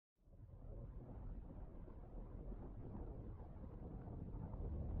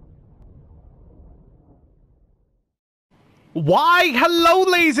Why, hello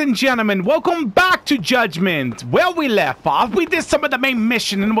ladies and gentlemen, welcome back to Judgment. Where we left off, we did some of the main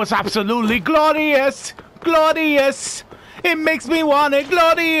mission and it was absolutely glorious. Glorious. It makes me want it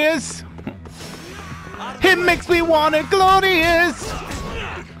glorious. It makes me want it glorious.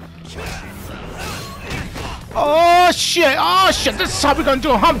 Oh shit, this is how we're gonna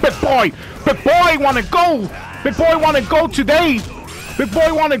do it, huh, big boy? Big boy wanna go. Big boy wanna go today. Big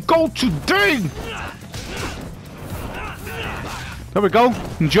boy wanna go today. There we go.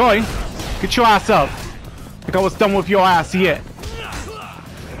 Enjoy. Get your ass up. Like I was done with your ass yet.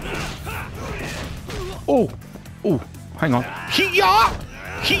 Oh. Oh. Hang on. Hiya!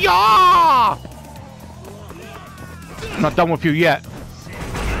 Hiya! I'm not done with you yet.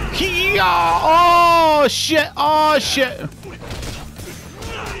 Hiya! Oh shit! Oh shit!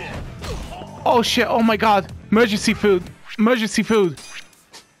 Oh shit! Oh my god! Emergency food! Emergency food!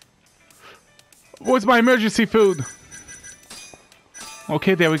 Where's my emergency food?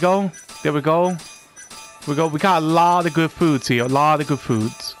 Okay, there we go. There we go. We got a lot of good foods here. A lot of good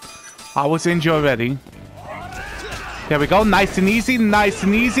foods. I was injured already. There we go. Nice and easy. Nice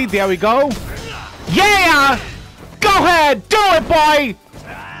and easy. There we go. Yeah! Go ahead. Do it, boy!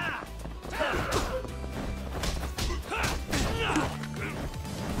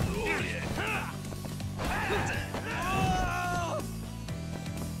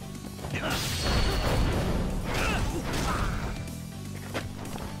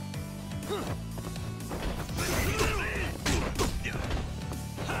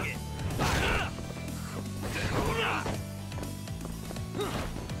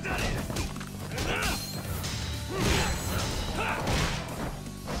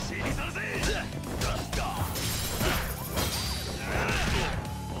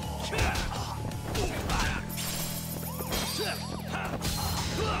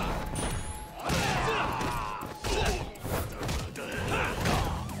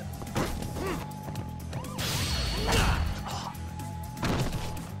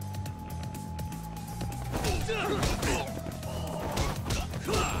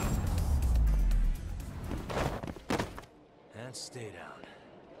 Stay down.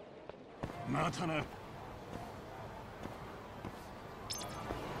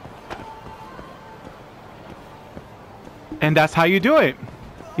 And that's how you do it.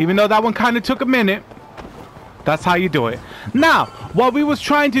 Even though that one kind of took a minute. That's how you do it. Now, what we was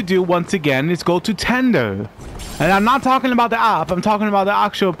trying to do once again is go to tender. And I'm not talking about the app. I'm talking about the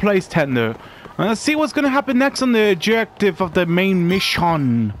actual place tender. And let's see what's going to happen next on the objective of the main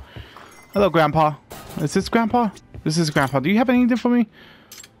mission. Hello, Grandpa. Is this Grandpa? This is Grandpa. Do you have anything for me?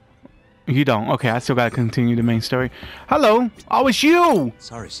 You don't. Okay, I still gotta continue the main story. Hello. Oh, it's you.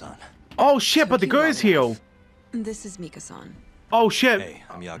 Sorry, son. Oh shit, but the girl is here. This is Mika-san. Oh shit. Hey,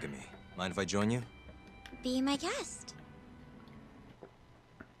 I'm Yagami. Mind if I join you? Be my guest.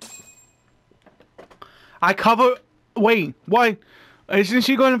 I cover. Wait, why? Isn't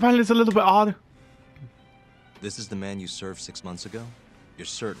she going to find this a little bit odd? This is the man you served 6 months ago? You're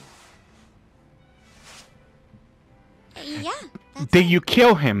certain? Yeah. Did you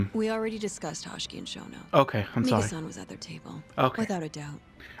kill him? We already discussed Hoshiki and Shono. Okay, I'm sorry. Mika-san was at their table. Okay. Without a doubt.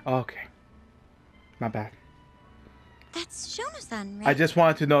 Okay. My bad. That's Shono-san, right? I just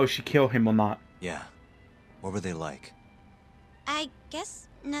wanted to know if she killed him or not. Yeah. What were they like? I guess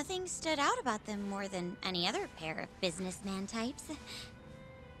nothing stood out about them more than any other pair of businessman types.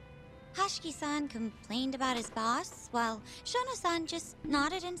 Hoshiki-san complained about his boss, while Shono-san just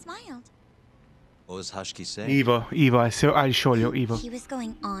nodded and smiled. What was Hoshiki saying? Eva, I show you, Eva. He was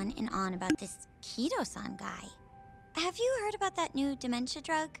going on and on about this Kido-san guy. Have you heard about that new dementia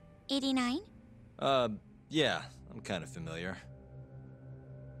drug, 89? Yeah, I'm kind of familiar.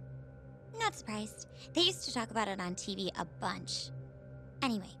 Not surprised. They used to talk about it on TV a bunch.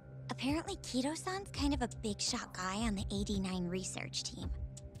 Anyway, apparently Kido-san's kind of a big shot guy on the 89 research team.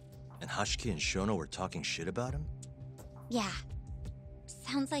 And Hoshiki and Shono were talking shit about him? Yeah.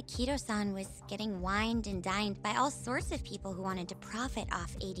 Sounds like Kido-san was getting wined and dined by all sorts of people who wanted to profit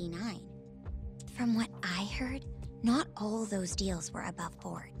off 89. From what I heard, not all those deals were above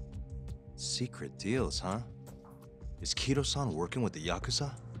board. Secret deals, huh? Is Kido-san working with the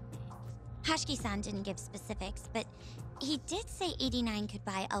Yakuza? Hoshiki-san didn't give specifics, but he did say 89 could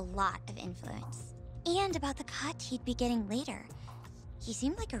buy a lot of influence. And about the cut he'd be getting later. He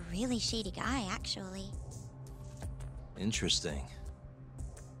seemed like a really shady guy, actually. Interesting.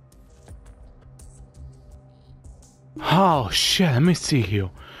 Oh shit, let me see here.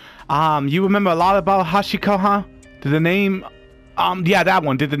 You remember a lot about Hashiko, huh? Did the name yeah, that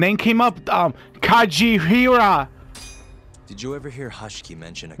one. Did the name came up? Kajihira. Did you ever hear Hoshiki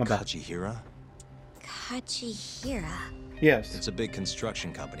mention a My bad. Kajihira? Kajihira. Yes. It's a big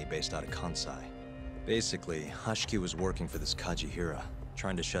construction company based out of Kansai. Basically, Hashiki was working for this Kajihira,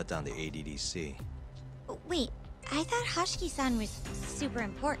 trying to shut down the ADDC. Wait, I thought Hashiki-san was super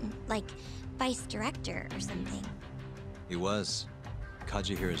important, like vice director or something. He was.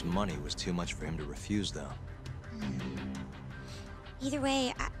 Kajihira's money was too much for him to refuse, though. Either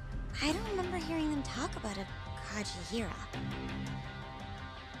way, I don't remember hearing them talk about a Kajihira.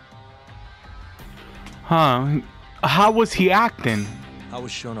 Huh. How was he acting? How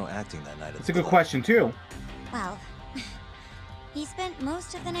was Shono acting that night? That's a good question, too. Well, he spent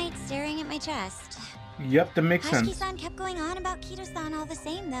most of the night staring at my chest. Yep, that makes sense. Hashiki-san kept going on about Kito-san all the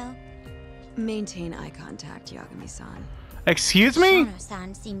same, though. Maintain eye contact, Yagami-san. Excuse me?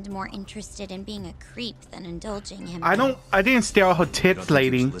 Shono-san seemed more interested in being a creep than indulging him. I didn't stare at her You don't tits, think he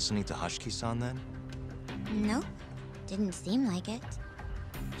lady. was listening to Hashiki-san then? Nope. Didn't seem like it.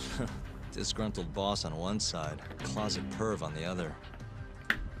 Disgruntled boss on one side, closet perv on the other.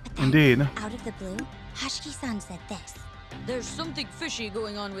 But then, Indeed. out of the blue, Hashiki-san said this. There's something fishy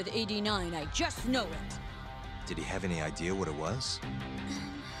going on with 89, I just know it. Did he have any idea what it was?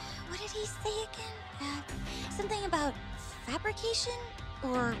 What did he say again? Something about fabrication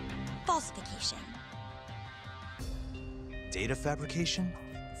or falsification. Data fabrication?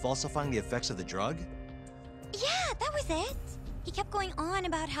 Falsifying the effects of the drug? Yeah, that was it. He kept going on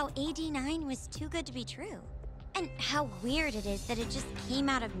about how AD9 was too good to be true. And how weird it is that it just came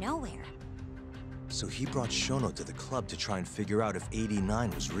out of nowhere. So he brought Shono to the club to try and figure out if 89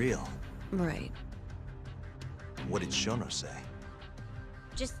 was real. Right. What did Shono say?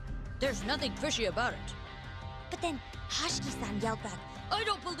 Just, There's nothing fishy about it. but then Hashiki-san yelled back. I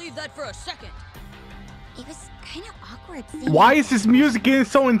don't believe that for a second. It was kind of awkward seeing Why is this music getting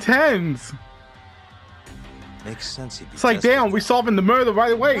so intense? Makes sense he'd be It's like, desperate. damn, we're solving the murder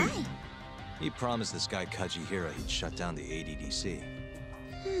right away. Why? He promised this guy Kajihira he'd shut down the ADDC.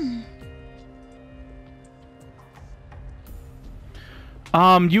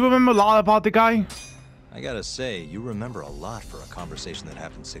 You remember a lot about the guy? I gotta say, you remember a lot for a conversation that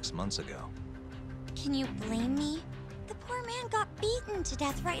happened 6 months ago. Can you blame me? The poor man got beaten to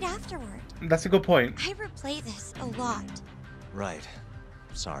death right afterward. That's a good point. I replay this a lot. Right.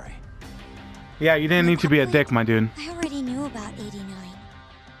 Sorry. Yeah, you didn't need to be a dick, my dude. I already knew about 89.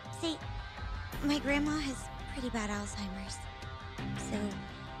 See, my grandma has pretty bad Alzheimer's. So,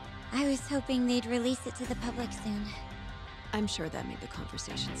 I was hoping they'd release it to the public soon. I'm sure that made the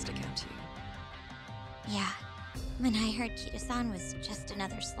conversation stick out to you. Yeah. When I heard Kito-san was just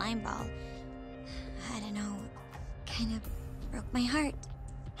another slime ball, I don't know, kind of broke my heart.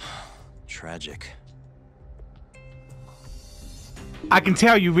 Tragic. I can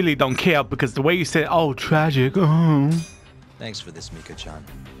tell you really don't care because the way you said, oh, tragic, oh. Thanks for this, Mika-chan.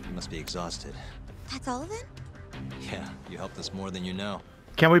 You must be exhausted. That's all of it? Yeah, you helped us more than you know.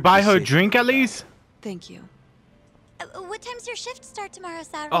 Can we buy her a drink at least? Thank you. What time's your shift start tomorrow,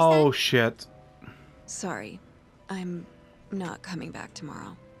 Saturday? Oh, shit. Sorry. I'm not coming back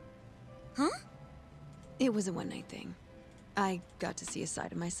tomorrow. Huh? It was a one-night thing. I got to see a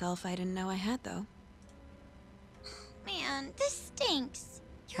side of myself I didn't know I had, though. Man, this stinks.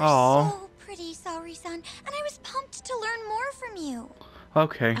 You're Aw. so pretty, Saori-san, and I was pumped to learn more from you.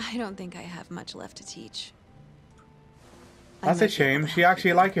 Okay. I don't think I have much left to teach. I That's might a be able shame. to She help actually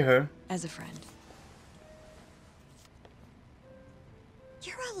you liked her. as a friend.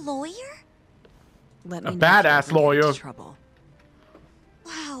 You're a lawyer? Let A me know if you badass ever get into lawyer. Trouble.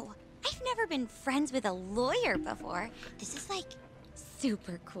 Wow, I've never been friends with a lawyer before. This is like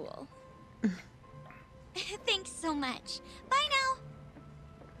super cool. Thanks so much. Bye now.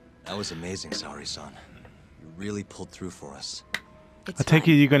 That was amazing, Saori-san. You really pulled through for us. It's I take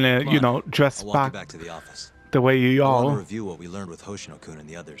it fine. you're gonna, Come you on, know, dress I'll walk you back back to the office. the way you I want to all. review what we learned with Hoshino-kun and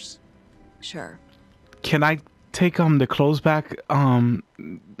the others. Sure. Can I take the clothes back?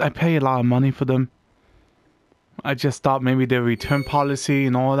 I pay a lot of money for them. I just thought maybe the return policy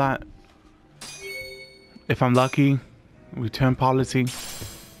and all that. If I'm lucky, return policy.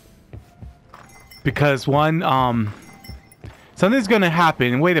 Because one, something's gonna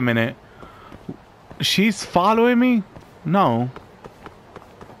happen. Wait a minute. She's following me? No.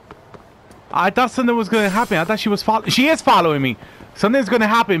 I thought something was gonna happen. I thought she was She is following me. Something's gonna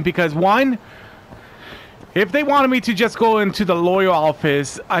happen because one, if they wanted me to just go into the lawyer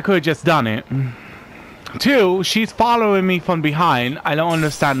office, I could have just done it. Two, she's following me from behind. I don't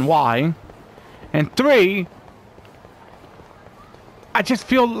understand why. And three, I just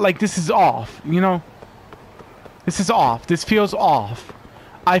feel like this is off, you know? This is off. This feels off.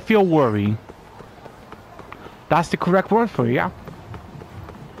 I feel worried. That's the correct word for it, yeah?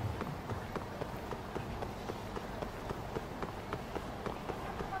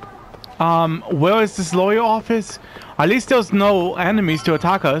 Where is this lawyer office? At least there's no enemies to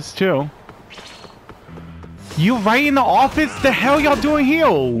attack us, too. You right in the office? The hell y'all doing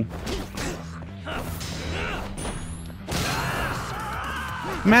here?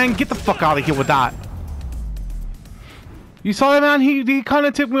 Man, get the fuck out of here with that. You saw that, man? He kind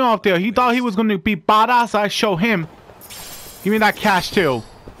of tipped me off there. He thought he was going to be badass. I show him. Give me that cash, too.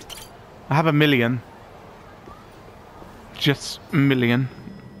 I have $1 million. Just $1 million.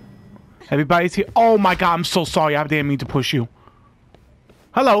 Everybody's here. Oh my god, I'm so sorry. I didn't mean to push you.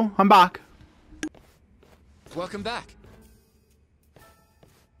 Hello, I'm back. Welcome back.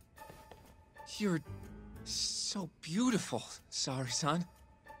 You're so beautiful, Saori-san.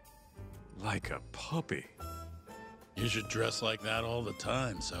 Like a puppy. You should dress like that all the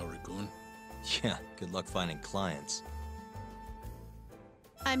time, Saori-kun. Yeah, good luck finding clients.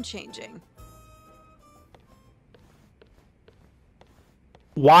 I'm changing.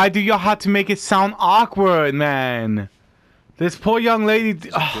 Why do y'all have to make it sound awkward, man? This poor young lady...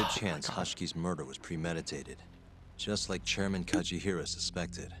 There's a good chance Hashki's murder was premeditated. Just like Chairman Kajihira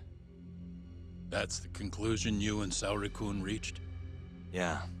suspected. That's the conclusion you and Saori-kun reached?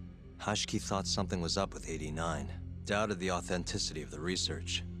 Yeah. Hashki thought something was up with 89. Doubted the authenticity of the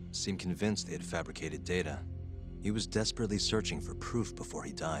research. Seemed convinced they had fabricated data. He was desperately searching for proof before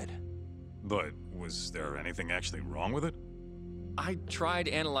he died. But was there anything actually wrong with it? I tried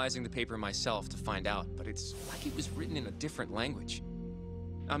analyzing the paper myself to find out, but it's like it was written in a different language.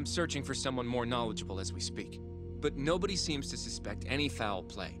 I'm searching for someone more knowledgeable as we speak, but nobody seems to suspect any foul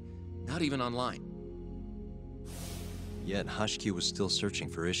play, not even online. Yet Hashki was still searching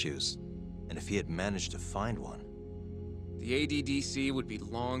for issues, and if he had managed to find one... The ADDC would be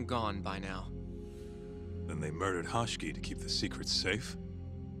long gone by now. Then they murdered Hashki to keep the secret safe?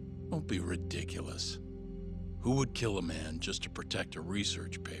 Don't be ridiculous. Who would kill a man just to protect a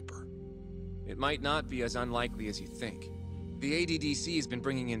research paper? It might not be as unlikely as you think. The ADDC has been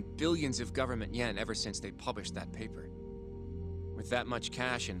bringing in billions of government yen ever since they published that paper. With that much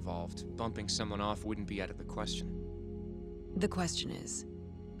cash involved, bumping someone off wouldn't be out of the question. The question is,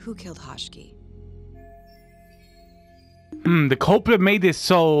 who killed Hashki? The culprit made it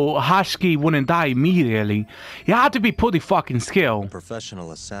so Hashki wouldn't die immediately. You had to be pretty fucking skilled.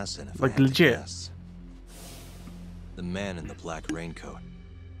 Professional assassin, if Like I had legit. to guess. The man in the black raincoat.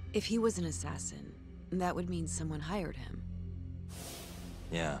 If he was an assassin, that would mean someone hired him.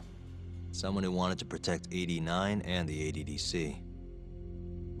 Yeah. Someone who wanted to protect 89 and the ADDC.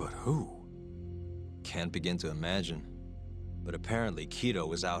 But who? Can't begin to imagine. But apparently Kido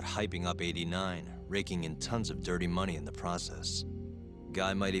was out hyping up 89, raking in tons of dirty money in the process.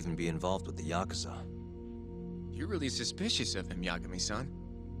 Guy might even be involved with the Yakuza. You're really suspicious of him, Yagami-san.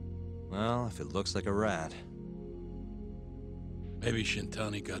 Well, if it looks like a rat. Maybe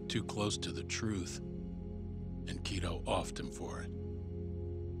Shintani got too close to the truth, and Kido offed him for it.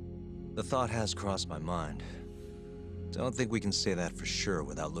 The thought has crossed my mind. Don't think we can say that for sure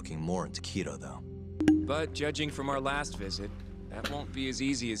without looking more into Kido, though. But judging from our last visit, that won't be as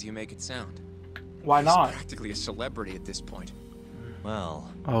easy as you make it sound. Why He's not? practically a celebrity at this point. Well,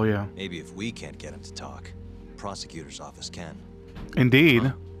 Oh yeah. maybe if we can't get him to talk, the prosecutor's office can.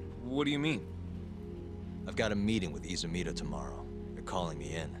 Indeed. What do you mean? I've got a meeting with Izumito tomorrow. They're calling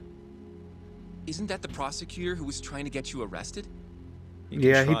me in. Isn't that the prosecutor who was trying to get you arrested? He can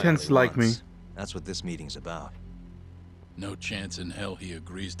Yeah, he try tends all to like me. wants. That's what this meeting's about. No chance in hell he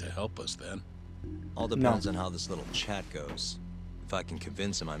agrees to help us then. All depends on how this little chat goes. If I can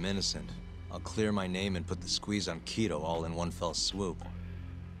convince him I'm innocent, I'll clear my name and put the squeeze on Kido all in one fell swoop.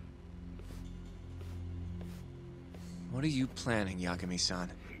 What are you planning,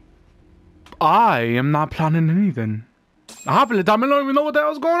 Yagami-san? I am not planning anything. Half of the time I don't even know what the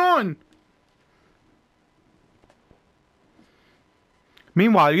hell's going on.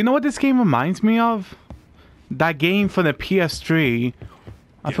 Meanwhile, you know what this game reminds me of? That game for the PS3.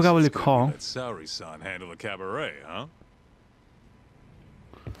 I forgot what it's called. That Saori-san handle a cabaret, huh?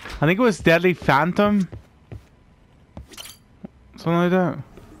 I think it was Deadly Phantom. Something like that.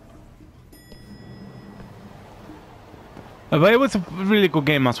 But it was a really good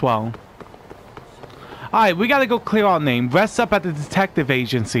game as well. Alright, we gotta go clear our name. Rest up at the detective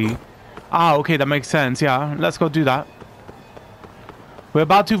agency. Ah, okay, that makes sense. Yeah, let's go do that. We're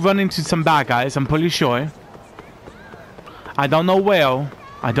about to run into some bad guys, I'm pretty sure. I don't know where.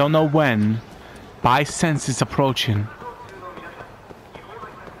 I don't know when. But I sense it's approaching.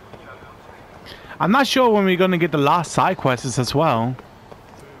 I'm not sure when we're gonna get the last side quests as well.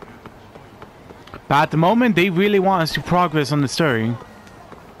 But at the moment, they really want us to progress on the story.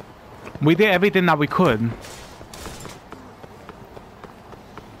 We did everything that we could.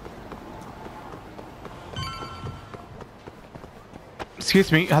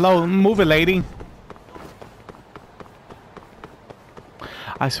 Excuse me. Hello, move it, lady.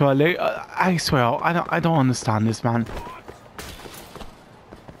 I swear, I don't understand this, man.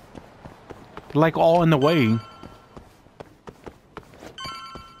 Like all in the way.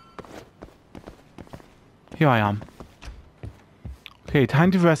 Here I am. Okay,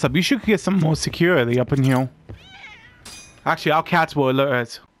 time to rest up. You should get some more security up in here. Actually, our cats will alert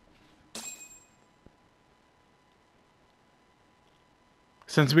us.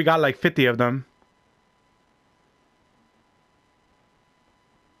 Since we got like 50 of them.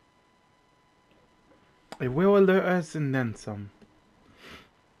 It will alert us and then some.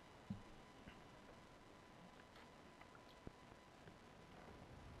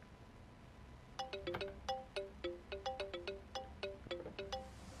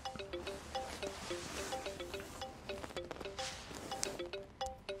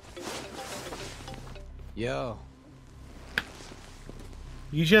 Yo.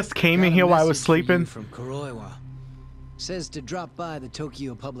 You just came in here while I was sleeping? From Kuroiwa. Says to drop by the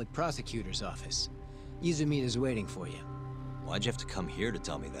Tokyo Public Prosecutor's office. Izumida's waiting for you. Why'd you have to come here to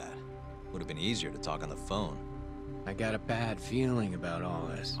tell me that? Would have been easier to talk on the phone. I got a bad feeling about all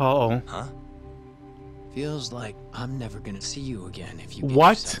this. Uh-oh. Huh? Feels like I'm never gonna see you again if you get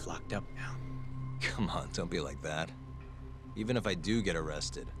What? yourself locked up now. Come on, don't be like that. Even if I do get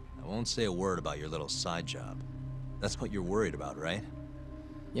arrested, I won't say a word about your little side job. That's what you're worried about, right?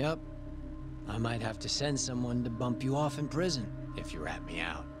 Yep. I might have to send someone to bump you off in prison if you rat me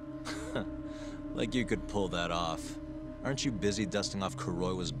out. Like you could pull that off. Aren't you busy dusting off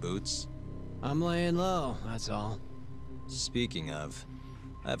Kuroiwa's boots? I'm laying low, that's all. Speaking of,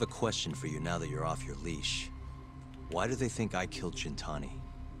 I have a question for you now that you're off your leash. Why do they think I killed Shintani?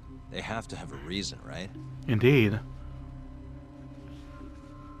 They have to have a reason, right? Indeed.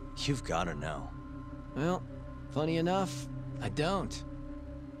 You've gotta know. Well, funny enough, I don't.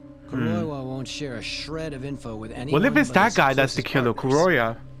 Kuroiwa won't share a shred of info with anyone. Well, if it's but that his guy that's the closest killer, partners.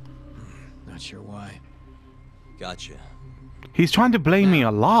 Kuroya. Not sure why. Gotcha. He's trying to blame me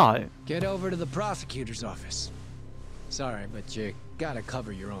a lot. Get over to the prosecutor's office. Sorry, but you gotta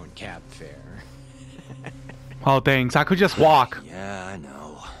cover your own cab fare. Oh, thanks. I could just walk. Yeah, I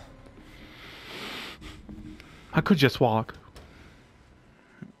know. I could just walk.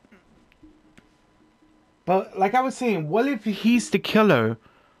 But like I was saying, what if he's the killer?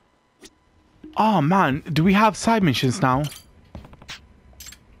 Oh man, do we have side missions now?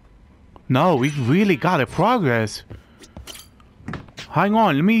 No, we really gotta progress. Hang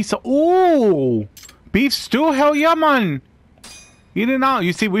on, let me ooh! Beef stew, hell yeah, man! Eat it now.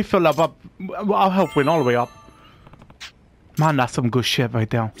 You see, we fill up. I'll help win all the way up. Man, that's some good shit right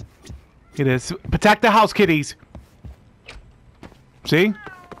there. It is. Protect the house, kitties. See?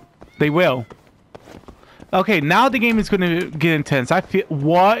 They will. Okay, now the game is gonna get intense. I feel.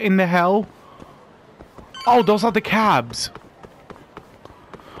 What in the hell? Oh, those are the cabs.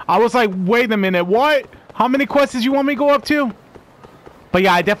 I was like, wait a minute, what? How many quests did you want me to go up to? But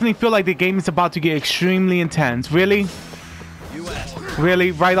yeah, I definitely feel like the game is about to get extremely intense. Really?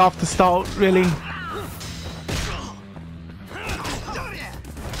 Really? Right off the start? Really?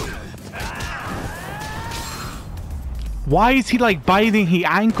 Why is he like biting his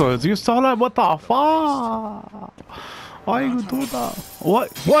ankles? You saw that? What the fuck? Why you do that?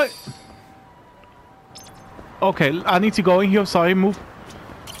 What? What? Okay, I need to go in here. Sorry, move.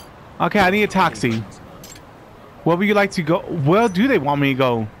 Okay, I need a taxi. Where would you like to go? Where do they want me to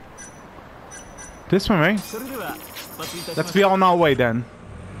go? This one, right? Let's be on our way then.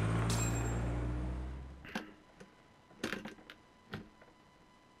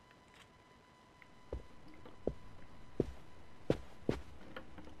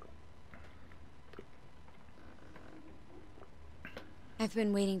 I've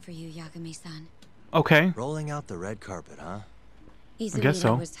been waiting for you, Yagami-san. Okay. Rolling out the red carpet, huh? Izumida guess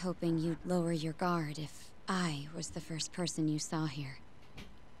so. was hoping you'd lower your guard if I was the first person you saw here.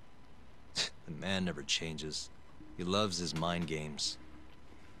 The man never changes. He loves his mind games.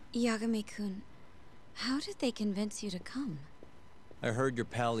 Yagami-kun, how did they convince you to come? I heard your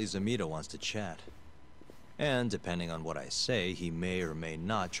pal Izumida wants to chat. And depending on what I say, he may or may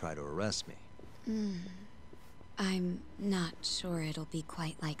not try to arrest me. I'm not sure it'll be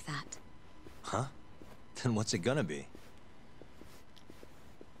quite like that. Huh? Then what's it gonna be?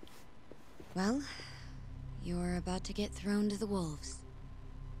 Well, you're about to get thrown to the wolves.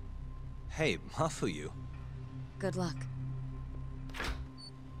 Hey, Mafuyu. Good luck.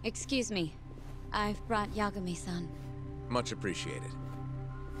 Excuse me. I've brought Yagami-san. Much appreciated.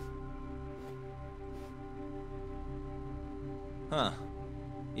 Huh.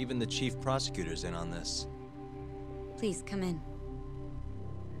 Even the chief prosecutor's in on this. Please come in.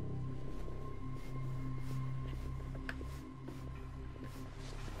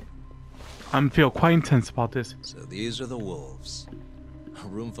 I feel quite intense about this. So these are the wolves. A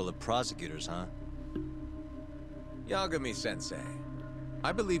room full of prosecutors, huh? Yagami-sensei,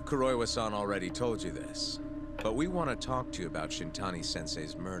 I believe Kuroiwa-san already told you this, but we want to talk to you about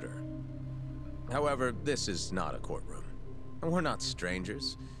Shintani-sensei's murder. However, this is not a courtroom, and we're not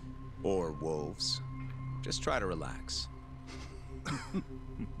strangers, or wolves. Just try to relax.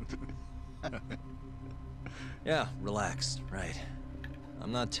 Yeah, relax, right.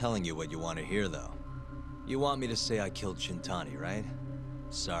 I'm not telling you what you want to hear, though. You want me to say I killed Shintani, right?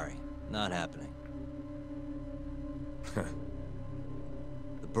 Sorry, not happening.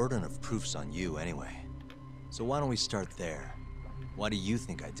 The burden of proof's on you, anyway. So why don't we start there? Why do you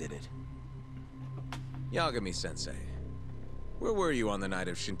think I did it? Yagami-sensei, where were you on the night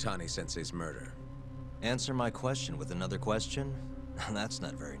of Shintani-sensei's murder? Answer my question with another question? That's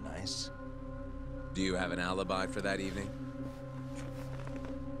not very nice. Do you have an alibi for that evening?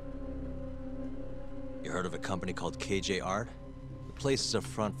 You heard of a company called KJ Art? The place is a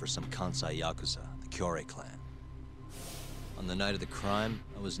front for some Kansai Yakuza, the Kyorei clan. On the night of the crime,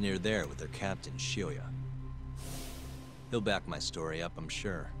 I was near there with their captain, Shioya. He'll back my story up, I'm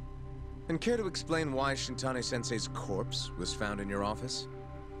sure. And care to explain why Shintani-sensei's corpse was found in your office?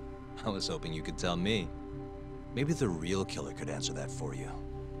 I was hoping you could tell me. Maybe the real killer could answer that for you.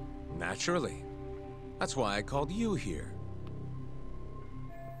 Naturally. That's why I called you here.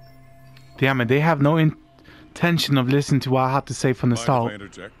 Damn it, they have no intention of listening to what I have to say from the start. Mind if I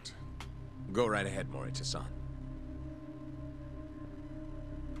interject? Go right ahead, Morita-san.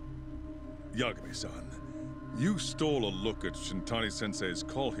 Yagami-san, you stole a look at Shintani-sensei's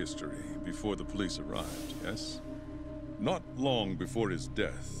call history before the police arrived, yes? Not long before his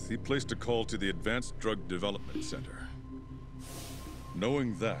death, he placed a call to the Advanced Drug Development Center.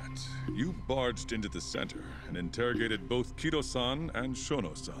 Knowing that, you barged into the center and interrogated both Kido-san and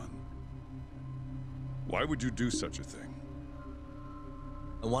Shono-san. Why would you do such a thing?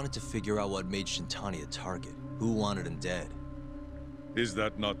 I wanted to figure out what made Shintani a target. Who wanted him dead? Is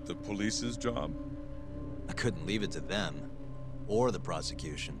that not the police's job? I couldn't leave it to them. Or the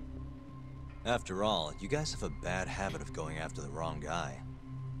prosecution. After all, you guys have a bad habit of going after the wrong guy.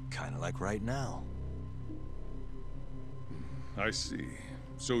 Kinda like right now. I see.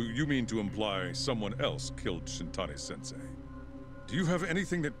 So you mean to imply someone else killed Shintani-sensei? Do you have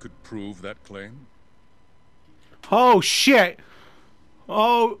anything that could prove that claim? Oh shit!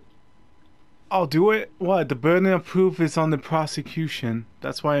 Oh, I'll do it. What? The burden of proof is on the prosecution.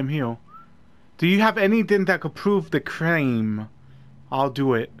 That's why I'm here. Do you have anything that could prove the claim? I'll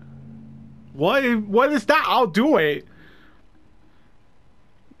do it. What is that? I'll do it.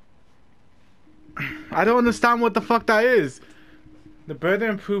 I don't understand what the fuck that is. The burden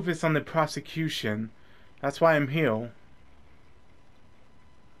of proof is on the prosecution. That's why I'm here.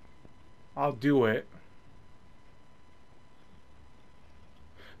 I'll do it.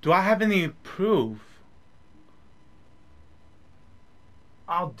 Do I have any proof?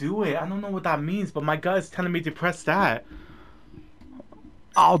 I'll do it. I don't know what that means, but my gut is telling me to press that.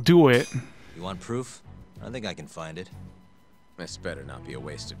 I'll do it. You want proof? I think I can find it. This better not be a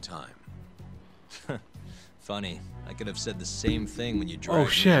waste of time. Funny, I could have said the same thing when you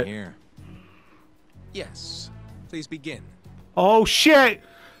dragged me here. Yes, please begin. Oh shit!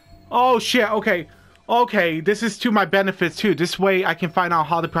 Oh shit, okay. Okay, this is to my benefit too. This way I can find out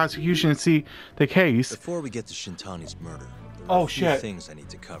how the prosecution see the case. Before we get to Shintani's murder, there are a few things I need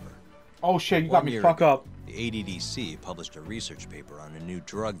to cover. Oh shit, you got me fucked up. The ADDC published a research paper on a new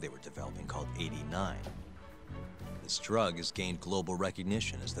drug they were developing called 89. This drug has gained global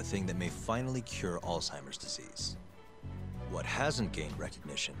recognition as the thing that may finally cure Alzheimer's disease. What hasn't gained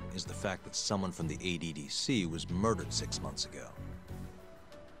recognition is the fact that someone from the ADDC was murdered 6 months ago.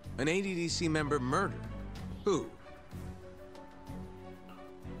 An ADDC member murdered? Who?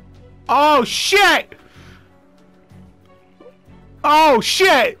 Oh shit! Oh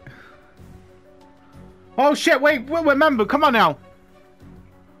shit! Oh shit, wait, remember, come on now.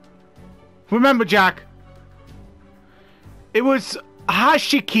 Remember, Jack. It was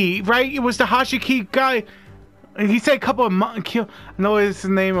Hashiki, right? It was the Hashiki guy. He said a couple of months kill. No, it's the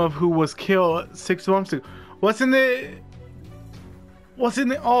name of who was killed 6 months ago. Wasn't it?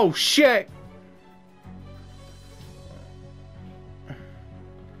 Oh shit!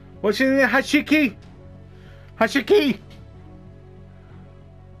 Wasn't it Hashiki? Hashiki!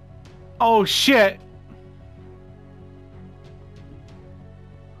 Oh shit!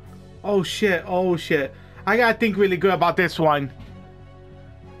 Oh shit! Oh shit! I gotta think really good about this one.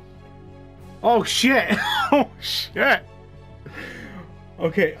 Oh shit! Oh shit!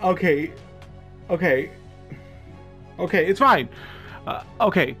 Okay, it's fine.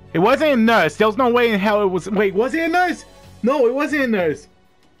 Okay, it wasn't a nurse. There was no way in hell it was. Wait, was it a nurse? No, it wasn't a nurse.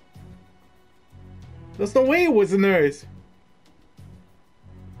 There's no way it was a nurse.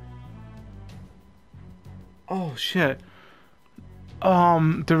 Oh shit.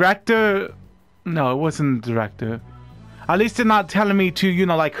 Director. No, it wasn't the director. At least they're not telling me to, you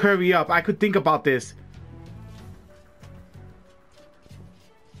know, like hurry up. I could think about this.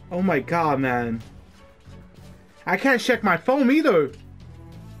 Oh my god, man. I can't check my phone either.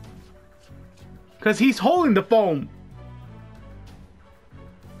 Because he's holding the phone.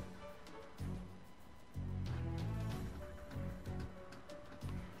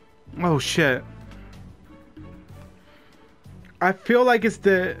 Oh shit. I feel like it's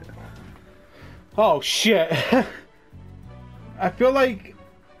the... Oh shit. I feel like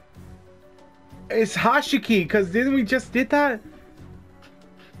it's Hashiki, because didn't we just did that?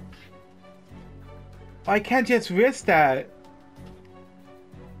 I can't just risk that.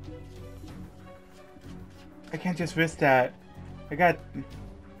 I can't just risk that. I gotta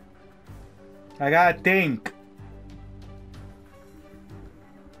think.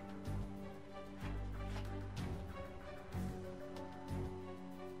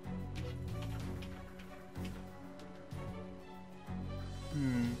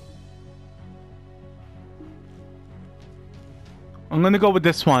 I'm gonna go with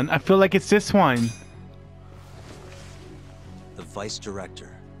this one. I feel like it's this one. The Vice Director,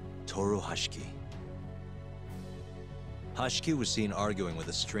 Toru Hashiki. Hashiki was seen arguing with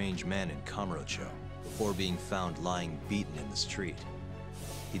a strange man in Kamurocho before being found lying beaten in the street.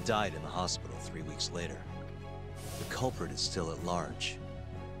 He died in the hospital 3 weeks later. The culprit is still at large.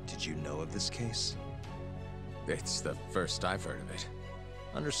 Did you know of this case? It's the first I've heard of it.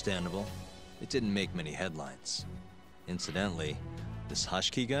 Understandable. It didn't make many headlines. Incidentally, this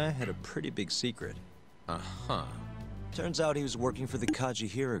Hashiki guy had a pretty big secret. Uh-huh. Turns out he was working for the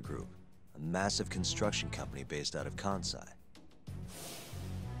Kajihira Group, a massive construction company based out of Kansai.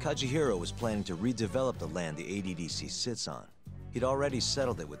 Kajihira was planning to redevelop the land the ADDC sits on. He'd already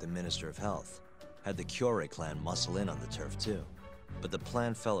settled it with the Minister of Health, had the Kyorei clan muscle in on the turf too. But the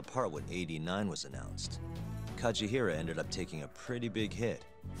plan fell apart when AD9 was announced. Kajihira ended up taking a pretty big hit,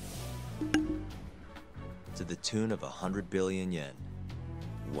 to the tune of 100 billion yen.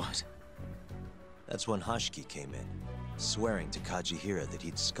 What? That's when Hashiki came in, swearing to Kajihira that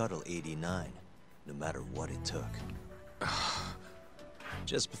he'd scuttle AD9, no matter what it took.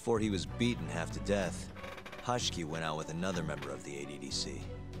 Just before he was beaten half to death, Hashiki went out with another member of the ADDC.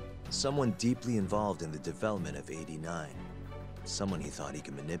 Someone deeply involved in the development of AD9. Someone he thought he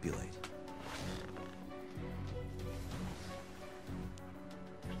could manipulate.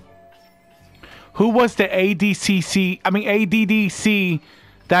 Who was the ADDC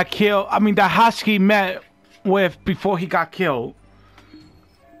that killed, that Hashiki met with before he got killed?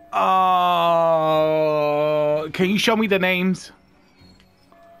 Can you show me the names?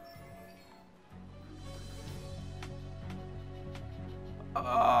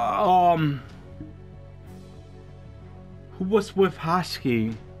 Who was with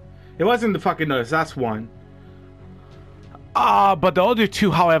Hashiki? It wasn't the fucking nurse, that's one. But the other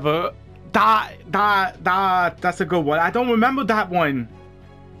two, however, that's a good one. I don't remember that one.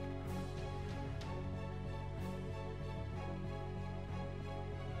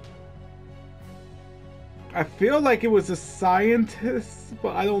 I feel like it was a scientist,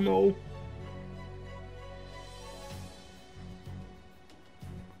 but I don't know.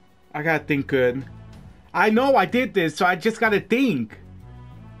 I gotta think good. I know I did this, so I just gotta think.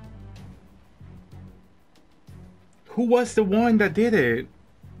 Who was the one that did it?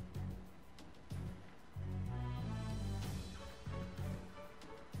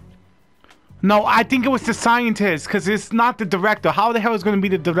 No, I think it was the scientist, because it's not the director. How the hell is going to be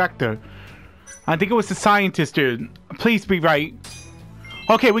the director? I think it was the scientist, dude. Please be right.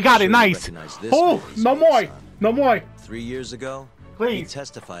 Okay, we got it. Nice. Oh, no more. No more. 3 years ago, please. He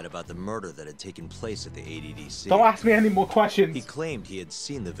testified about the murder that had taken place at the ADDC. Don't ask me any more questions. He claimed he had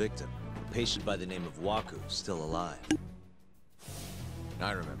seen the victim, a patient by the name of Waku, still alive.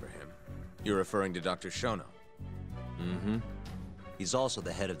 I remember him. You're referring to Dr. Shono? Mm-hmm. He's also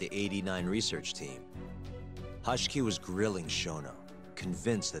the head of the 89 research team. Hashiki was grilling Shono,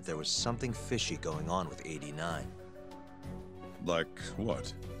 convinced that there was something fishy going on with 89. Like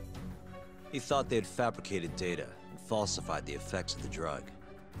what? He thought they had fabricated data and falsified the effects of the drug.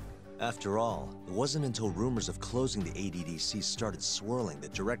 After all, it wasn't until rumors of closing the ADDC started swirling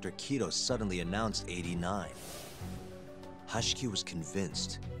that Director Kido suddenly announced 89. Hashiki was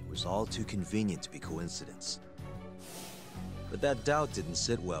convinced it was all too convenient to be coincidence. But that doubt didn't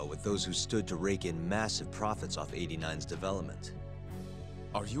sit well with those who stood to rake in massive profits off 89's development.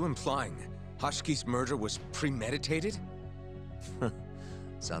 Are you implying Hashiki's murder was premeditated?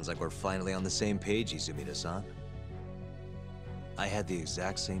 Sounds like we're finally on the same page, Izumida-san. I had the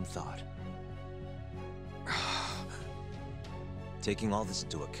exact same thought. Taking all this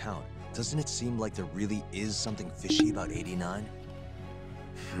into account, doesn't it seem like there really is something fishy about 89?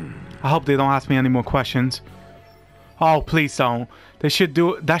 I hope they don't ask me any more questions. Oh, please don't. They should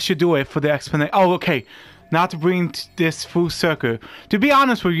do that. Should do it for the explanation. Oh, okay. Now to bring this full circle. To be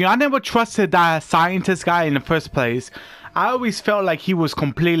honest with you, I never trusted that scientist guy in the first place. I always felt like he was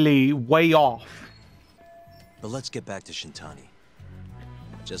completely way off. But let's get back to Shintani.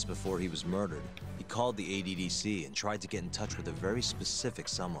 Just before he was murdered, he called the ADDC and tried to get in touch with a very specific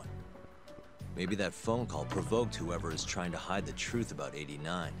someone. Maybe that phone call provoked whoever is trying to hide the truth about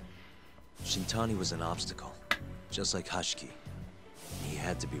 89. Shintani was an obstacle, just like Hashiki. He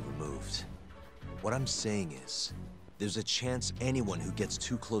had to be removed. What I'm saying is, there's a chance anyone who gets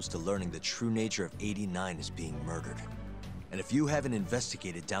too close to learning the true nature of 89 is being murdered. And if you haven't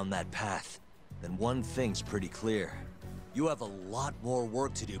investigated down that path, then one thing's pretty clear. You have a lot more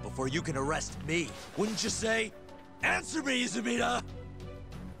work to do before you can arrest me. Wouldn't you say? Answer me, Izumida!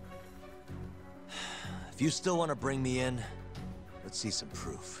 If you still want to bring me in, let's see some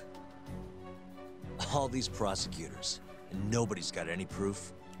proof. All these prosecutors, and nobody's got any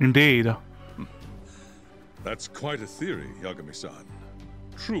proof. Indeed. That's quite a theory, Yagami-san.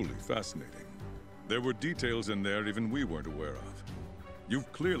 Truly fascinating. There were details in there even we weren't aware of.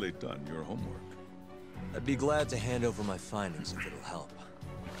 You've clearly done your homework. I'd be glad to hand over my findings if it'll help.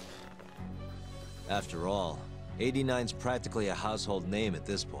 After all, 89's practically a household name at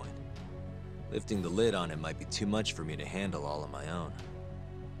this point. Lifting the lid on it might be too much for me to handle all on my own.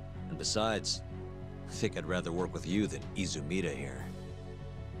 And besides, I think I'd rather work with you than Izumida here.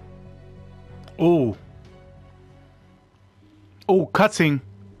 Oh. Oh, cutscene.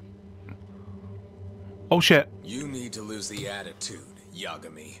 Oh shit. You need to lose the attitude,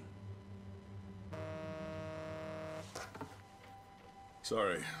 Yagami.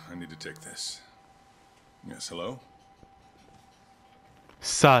 Sorry, I need to take this. Yes, hello?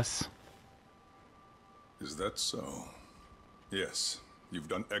 Sus. Is that so? Yes, you've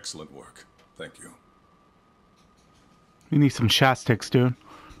done excellent work. Thank you. You need some chapsticks, dude.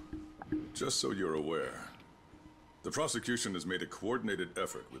 Just so you're aware, the prosecution has made a coordinated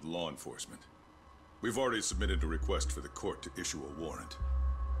effort with law enforcement. We've already submitted a request for the court to issue a warrant.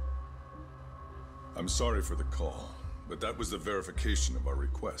 I'm sorry for the call, but that was the verification of our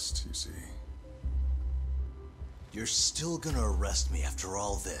request, you see. You're still gonna arrest me after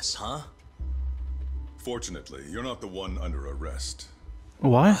all this, huh? Fortunately, you're not the one under arrest.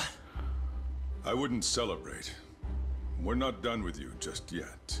 What? I wouldn't celebrate. We're not done with you just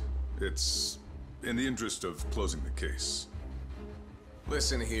yet. It's in the interest of closing the case.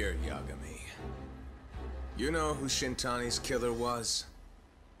 Listen here, Yagami. You know who Shintani's killer was?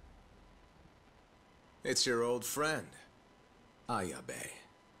 It's your old friend, Ayabe.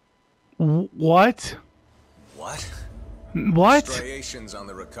 What? What? What? Striations on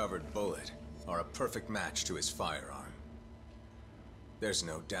the recovered bullet are a perfect match to his firearm. There's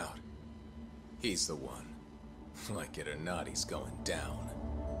no doubt. He's the one. Like it or not, he's going down.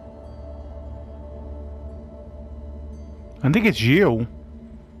 I think it's you.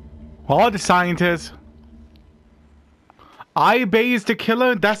 All the scientists. Ayabe is the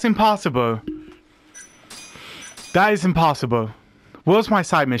killer? That's impossible. That is impossible. Where's my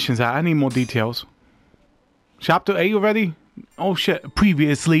side missions at? I need more details. Chapter 8 already? Oh shit.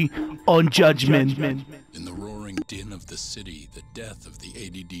 Previously on Judgment. In the roaring din of the city, the death of the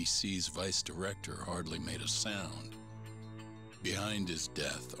ADDC's vice director hardly made a sound. Behind his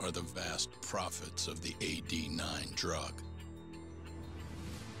death are the vast profits of the AD9 drug.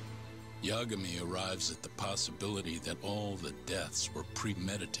 Yagami arrives at the possibility that all the deaths were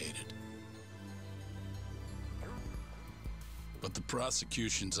premeditated. But the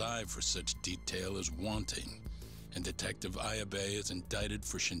prosecution's eye for such detail is wanting, and Detective Ayabe is indicted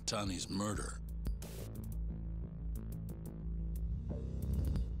for Shintani's murder.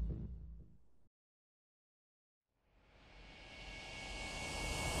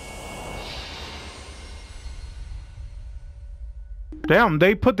 Damn,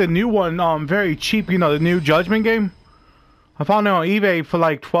 they put the new one very cheap, you know, the new Judgment game. I found it on eBay for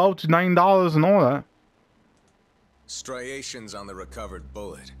like $12 to $9 and all that. Striations on the recovered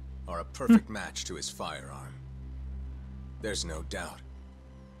bullet are a perfect match to his firearm. There's no doubt.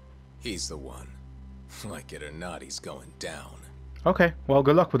 He's the one. Like it or not, he's going down. Okay, well,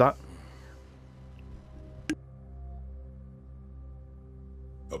 good luck with that.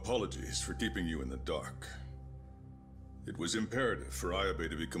 Apologies for keeping you in the dark. It was imperative for Ayabe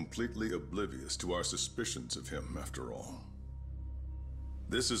to be completely oblivious to our suspicions of him, after all.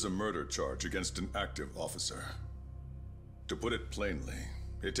 This is a murder charge against an active officer. To put it plainly,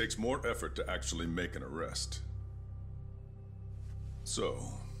 it takes more effort to actually make an arrest. So,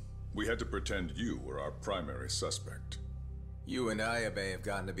 we had to pretend you were our primary suspect. You and Ayabe have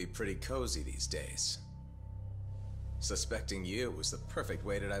gotten to be pretty cozy these days. Suspecting you was the perfect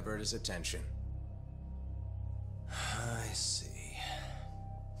way to divert his attention. I see.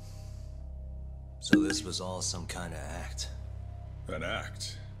 So this was all some kind of act? An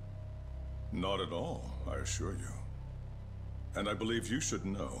act? Not at all, I assure you. And I believe you should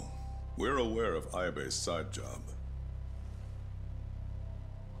know. We're aware of Ayabe's side job.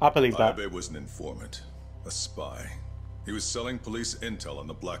 I believe that. Ayabe was an informant, a spy. He was selling police intel on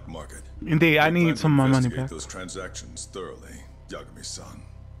the black market. Indeed, I need some more money back. Those transactions thoroughly, Yagami-san.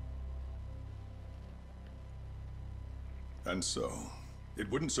 And so, it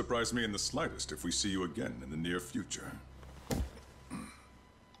wouldn't surprise me in the slightest if we see you again in the near future.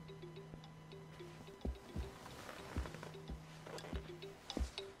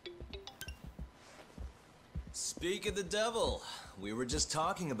 Speak of the devil, we were just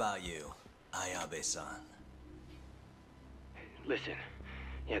talking about you, Ayabe-san. Listen,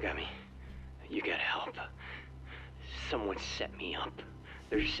 Yagami, you gotta help. Someone set me up.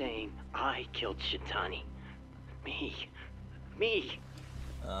 They're saying I killed Shintani. Me.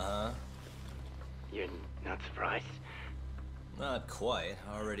 Uh-huh. You're not surprised? Not quite,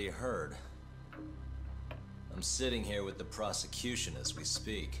 already heard. I'm sitting here with the prosecution as we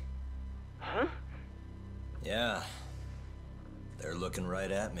speak. Huh? Yeah. They're looking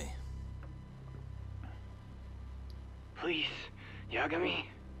right at me. Please, Yagami,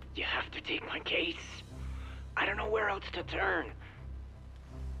 you have to take my case. I don't know where else to turn.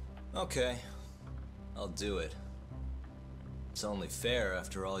 Okay. I'll do it. It's only fair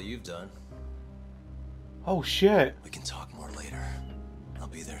after all you've done. Oh shit. We can talk more later. I'll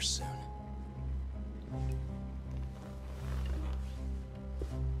be there soon.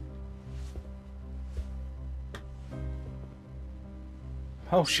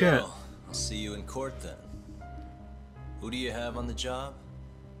 Oh shit. So, I'll see you in court then. Who do you have on the job?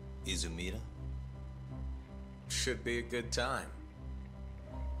 Izumida? Should be a good time.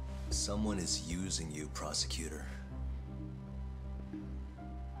 Someone is using you, prosecutor.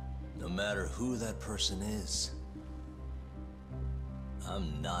 No matter who that person is,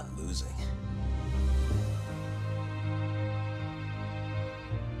 I'm not losing.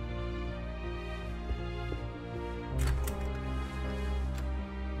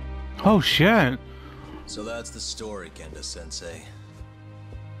 Oh shit. So that's the story, Kenda-sensei.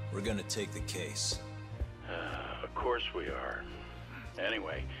 We're gonna take the case. Of course we are.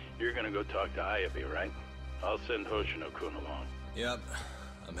 Anyway, you're gonna go talk to Ayabe, right? I'll send Hoshino-kun along. Yep,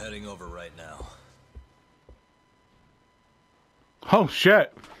 I'm heading over right now. Oh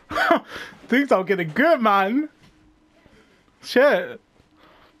shit. Things are getting good, man. Shit.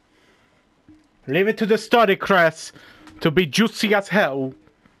 Leave it to the study, Chris, to be juicy as hell.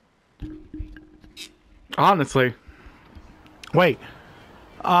 Honestly. Wait.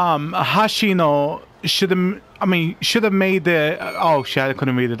 Hashino should have made the... Oh shit, I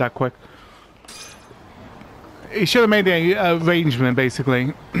couldn't read it that quick. He should have made the arrangement,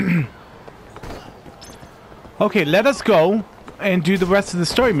 basically. Okay, let us go and do the rest of the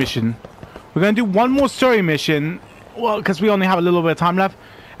story mission. We're gonna do one more story mission. Well, because we only have a little bit of time left.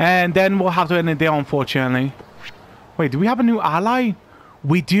 And then we'll have to end it there, unfortunately. Wait, do we have a new ally?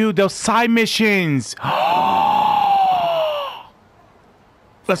 We do. Those side missions.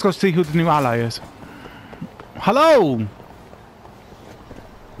 Let's go see who the new ally is. Hello.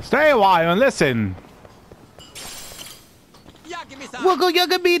 Stay a while and listen. Welcome,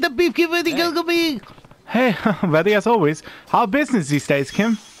 Yagami, the beefkeeper, the Yagami. Hey, ready as always. How business these days,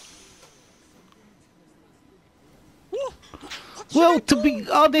 Kim? Well, to be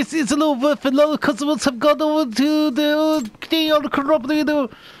honest, it's a little rough. A lot of customers have gone over to the corrupt.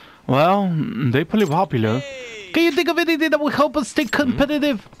 Well, they're pretty popular. Can you think of anything that will help us stay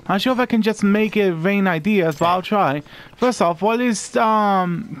competitive? I'm sure if I can just make it rain ideas, but I'll try. First off, what is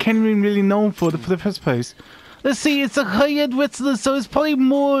Kenrin really known for the first place? Let's see, it's a high-end wrestler, so it's probably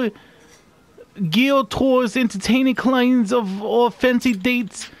more geared towards entertaining clients or fancy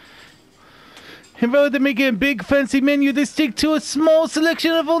dates. And rather than making a big fancy menu, they stick to a small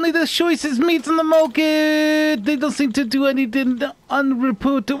selection of only the choicest meats on the market. They don't seem to do anything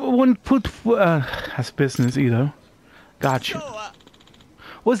as business either. Gotcha.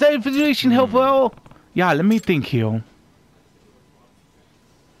 Was that information helpful? Yeah, let me think here.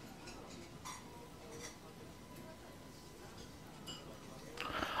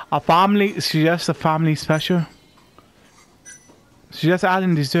 A family, suggest a family special. Suggest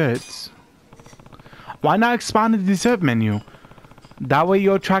adding desserts. Why not expand the dessert menu? That way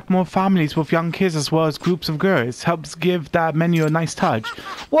you attract more families with young kids as well as groups of girls. Helps give that menu a nice touch.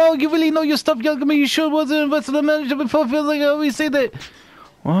 Well, you really know your stuff, young man. You sure wasn't invested in the manager before. Feels like I always say that.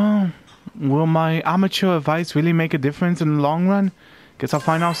 Well, will my amateur advice really make a difference in the long run? Guess I'll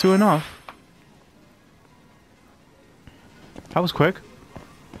find out soon enough. That was quick.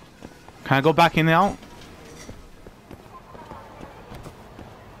 Can I go back in and out?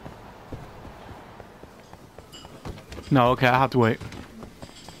 No, okay, I have to wait.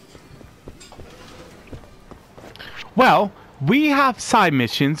 Well, we have side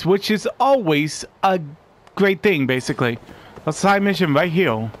missions, which is always a great thing, basically. A side mission right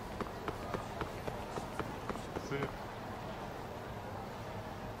here.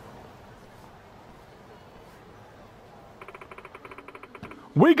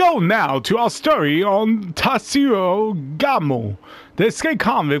 We go now to our story on Tatsuo Gamo, the escaped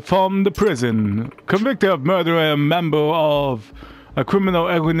convict from the prison, convicted of murdering a member of a criminal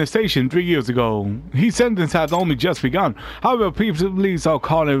organization 3 years ago. His sentence had only just begun. However, police are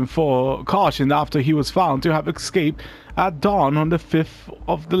calling for caution after he was found to have escaped at dawn on the 5th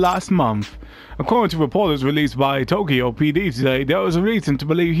of the last month. According to reports released by Tokyo PD today, there was a reason to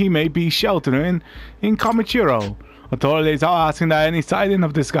believe he may be sheltering in Kamichiro. Authorities are asking that any sighting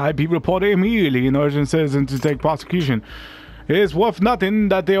of this guy be reported immediately and urging citizens to take prosecution. It is worth noting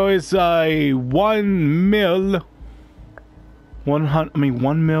that there is a 1 mil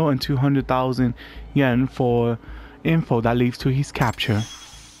and 200,000 yen for info that leads to his capture.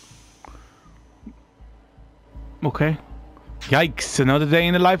 Okay. Yikes, another day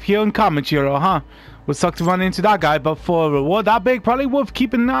in the life here in Kamichiro, huh? Would suck to run into that guy, but for a reward that big, probably worth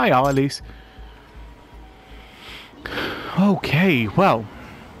keeping an eye out at least. Okay, well.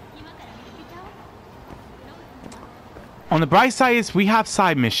 On the bright side is we have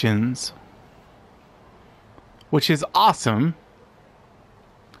side missions. Which is awesome.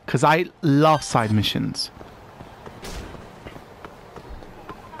 Because I love side missions.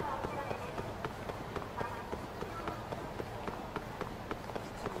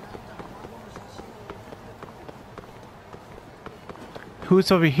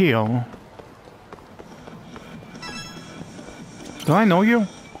 Who's over here? Do I know you?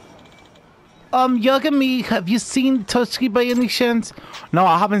 Yagami, have you seen Toshiki by any chance? No,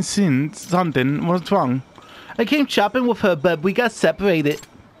 I haven't seen something. What's wrong? I came shopping with her, but we got separated.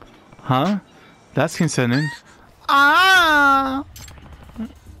 Huh? That's concerning. Ah!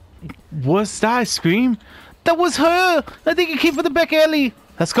 What's that? Scream? That was her! I think it came from the back alley.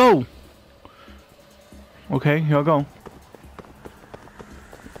 Let's go. Okay, here I go.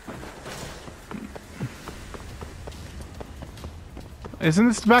 Isn't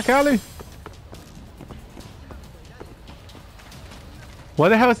this the back alley? What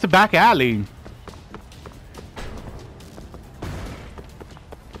the hell is the back alley?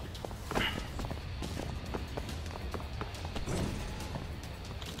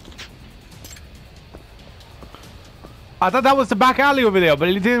 I thought that was the back alley over there, but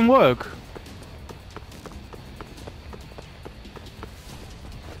it didn't work.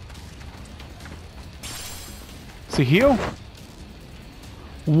 See here?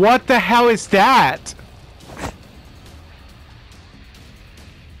 What the hell is that?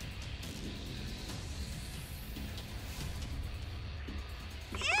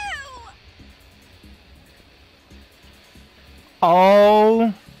 Ew.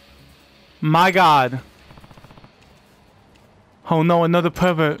 Oh my God. Oh no, another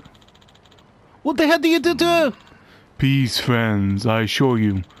pervert. What the hell do you do to her? Peace, friends, I assure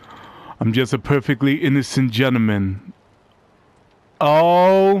you. I'm just a perfectly innocent gentleman.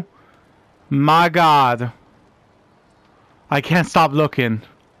 Oh my God. I can't stop looking.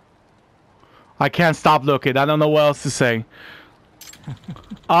 I can't stop looking. I don't know what else to say.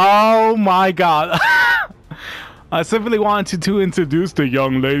 Oh my God. I simply wanted to introduce the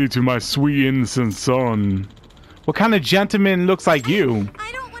young lady to my sweet innocent son. What kind of gentleman looks like you?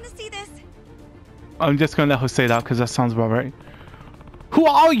 I don't want to see this. I'm just gonna let her say that because that sounds about right. Who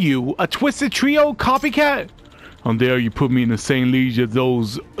are you? A Twisted Trio copycat? How dare you put me in the same league as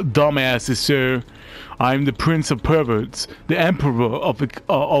those dumbasses, sir? I'm the Prince of Perverts, the Emperor of the...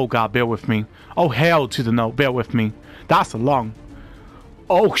 oh God, bear with me. Oh hell to the no, bear with me. That's a long...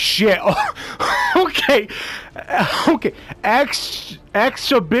 Oh shit. Oh, okay. Okay.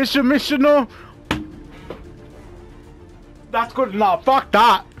 Exhibition missioner? That's good enough. Fuck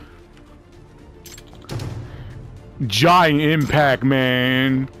that. Giant impact,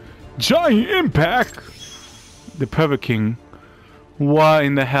 man. Giant impact. The Pervert King. What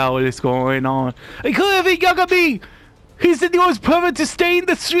in the hell is going on? I couldn't have Yagami! He's the newest pervert to stay in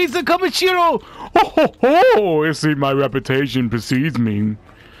the streets of Kamishiro! Oh ho ho! You see, my reputation precedes me.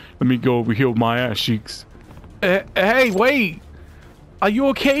 Let me go over here with my ass cheeks. Hey, wait! Are you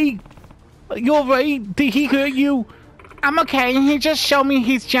okay? Are you alright? Did he hurt you? I'm okay. He just showed me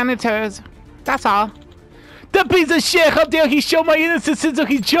his janitors. That's all. That piece of shit! How dare he show my innocence into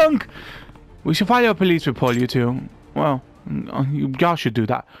his junk! We should file a police report, you two. Well, y'all should do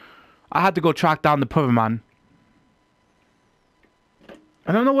that. I had to go track down the pervert man.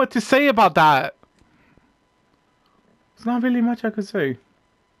 I don't know what to say about that. There's not really much I could say.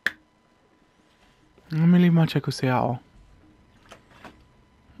 Not really much I could say at all.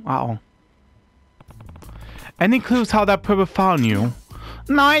 At all. Any clues how that pervert found you?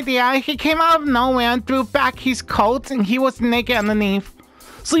 No idea. He came out of nowhere and threw back his coat and he was naked underneath.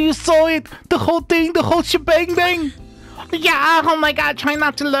 So you saw it? The whole thing? The whole shebang bang? Yeah, oh my god, try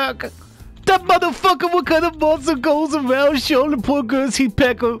not to look. That motherfucker, what kind of monster goes around showing the poor girls he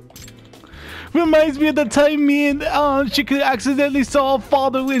pecker? Reminds me of the time me and she could accidentally saw her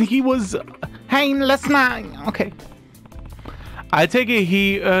father when he was... Hey, let's not... Okay. I take it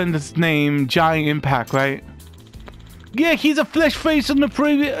he earned his name Giant Impact, right? Yeah, he's a flesh face in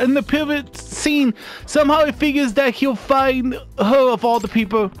the pivot scene. Somehow it figures that he'll find her of all the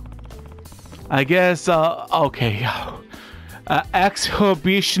people. I guess, okay.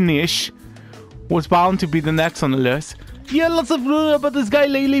 Exhibitionish was bound to be the next on the list. Yeah, lots of rumors about this guy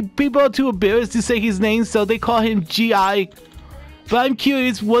lately. People are too embarrassed to say his name, so they call him G.I. But I'm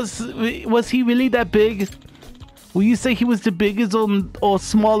curious, was he really that big? Will you say he was the biggest or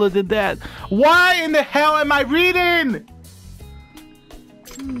smaller than that? Why in the hell am I reading?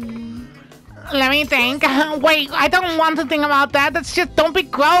 Let me think. Wait, I don't want to think about that. That's just, don't be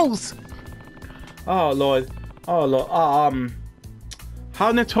gross. Oh, Lord. Oh, Lord.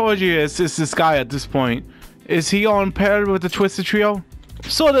 How notorious is this guy at this point? Is he on par with the Twisted Trio?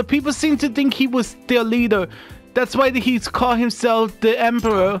 Sort of. People seem to think he was their leader. That's why he's called himself the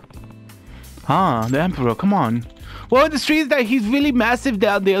Emperor. Ah, the Emperor. Come on. Well, in the streets that he's really massive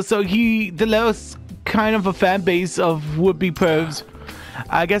down there, so he delivers kind of a fan base of would-be pervs.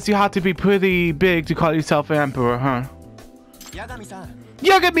 I guess you have to be pretty big to call yourself an emperor, huh?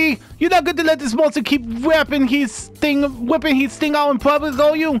 Yagami! You're not going to let this monster keep whipping his sting out in public,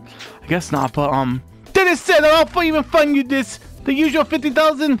 are you? I guess not, but then it said I'll even fund you this. The usual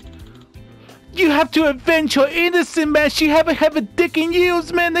 50,000. You have to avenge her innocent, man. She haven't had a dick in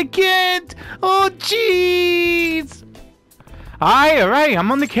years, man. I can't. Oh, jeez. Alright.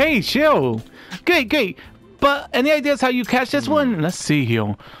 I'm on the case. Chill. Great. But any ideas how you catch this one? Let's see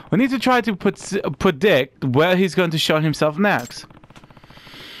here. We need to try to predict where he's going to show himself next.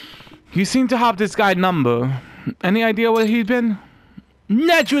 You seem to have this guy number. Any idea where he's been?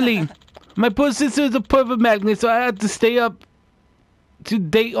 Naturally. My poor sister is a pervert magnet, so I had to stay up to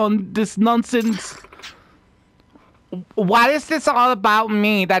date on this nonsense. What is this all about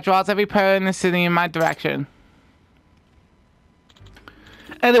me that draws every pervert in the city in my direction?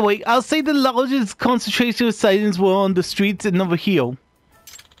 Anyway, I'll say the largest concentration of sightings were on the streets and over here.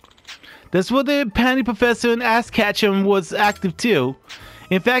 That's where the Panty Professor and Ass Catcher was active too.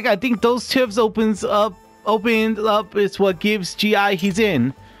 In fact, I think those turfs opened up is what gives GI his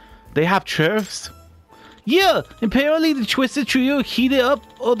in. They have turfs? Yeah, apparently the Twisted Trio heated up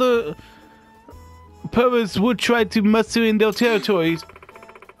other perverts would try to muster in their territories.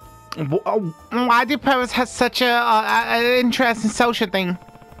 Why do perverts have such an interest in social thing?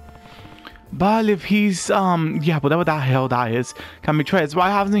 But if he's, yeah, whatever the hell that is, can be traced. Why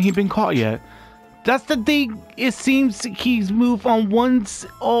hasn't he been caught yet? That's the thing. It seems he's moved on once,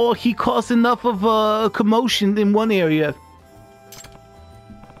 or he caused enough of a commotion in one area.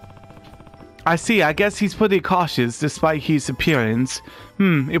 I see. I guess he's pretty cautious despite his appearance.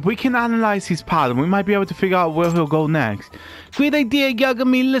 If we can analyze his pattern, we might be able to figure out where he'll go next. Great idea,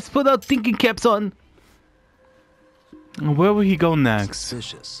 Yagami. Let's put our thinking caps on. Where will he go next?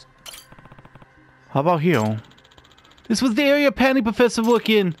 Suspicious. How about here? This was the area Panty Professor worked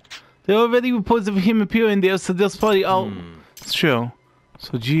in. There are already reports of him appearing there, so there's probably... Oh, it's true.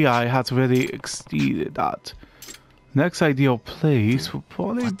 So GI has already exceeded that. Next ideal place will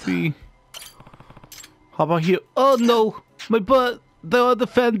probably be... How about here? Oh no! My butt! There are the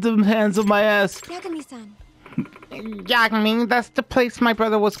phantom hands of my ass! Yagami-san. Yagami, that's the place my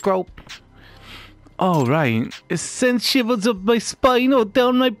brother was groped. Oh, right. It sends shivers up my spine or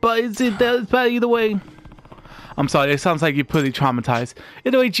down my butt. It's bad either way. I'm sorry, it sounds like you're pretty traumatized.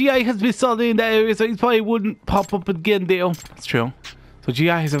 Anyway, GI has been solid in that area, so he probably wouldn't pop up again there. That's true. So GI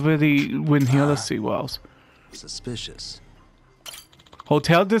has already win here. Let's see what else. Suspicious.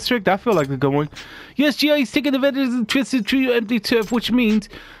 Hotel district? I feel like a good one. Yes, Gio, he's taking advantage of the twisted tree empty turf, which means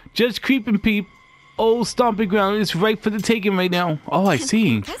Judge Creep and Peep, old stomping ground, is right for the taking right now. Oh, I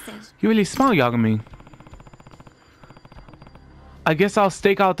see. You really smart, Yagami. I guess I'll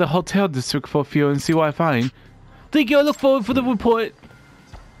stake out the hotel district for a few and see what I find. Thank you, I look forward for the report.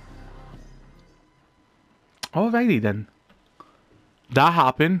 Alrighty then. That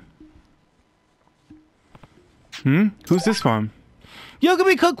happened. Who's this from?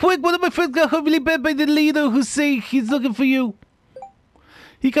 Yagami, come quick! One of my friends got hurt really bad by the leader who say he's looking for you.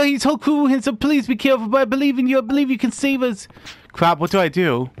 He got his whole crew with him, so please be careful, but I believe in you. I believe you can save us. Crap, what do I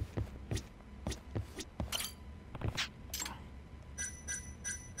do?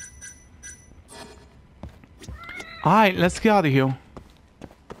 Alright, let's get out of here.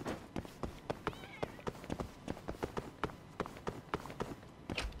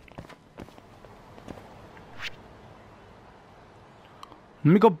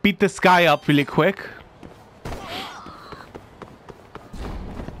 Let me go beat this guy up really quick.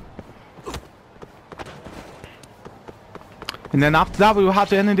 And then after that, we will have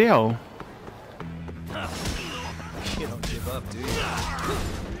to end the deal. You don't give up, do you?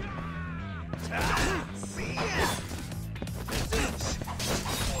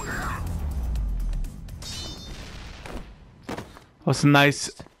 That's a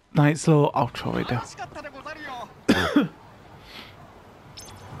nice little outro right there.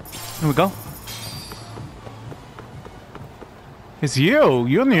 Here we go. It's you.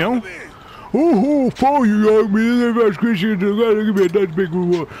 You're new. Oh, for you, young man. That's Christian. I'm gonna give me a nice big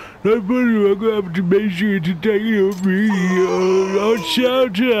reward. I'm gonna have to make sure to take care of me on show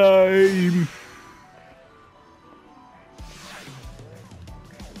time.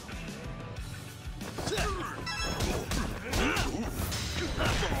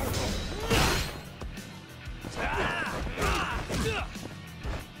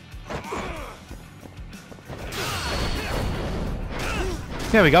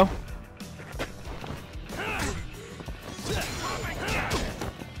 There we go.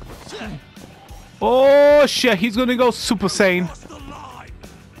 Oh shit, he's gonna go Super Saiyan.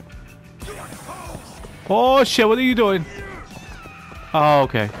 Oh shit, what are you doing? Oh,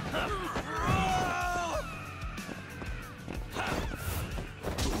 okay.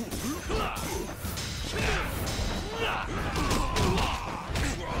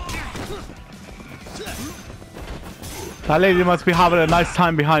 That lady must be having a nice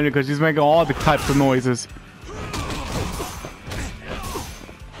time behind you because she's making all the types of noises.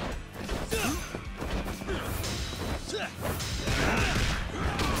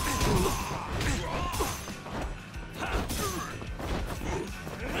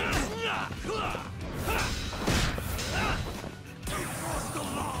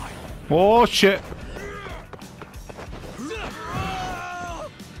 Oh shit.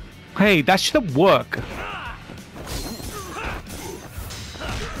 Hey, that should have worked.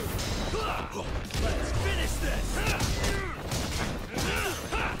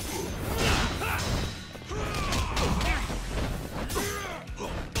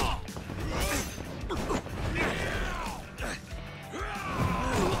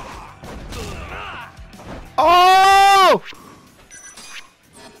 Oh!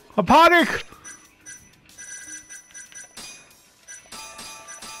 A panic!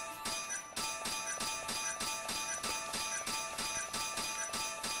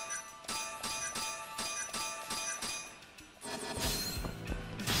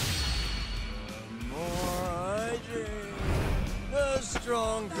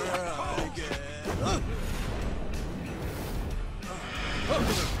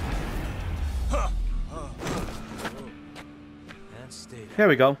 There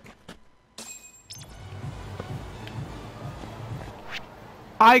we go.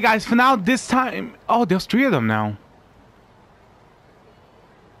 Alright guys, for now, this time... Oh, there's 3 of them now.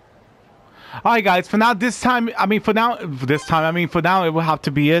 Alright guys, for now, for now, it will have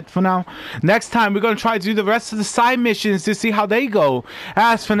to be it for now. Next time, we're going to try to do the rest of the side missions to see how they go.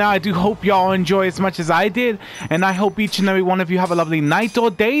 As for now, I do hope y'all enjoy as much as I did. And I hope each and every one of you have a lovely night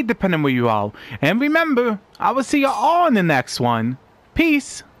or day, depending where you are. And remember, I will see you all in the next one.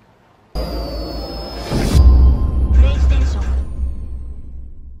 Peace.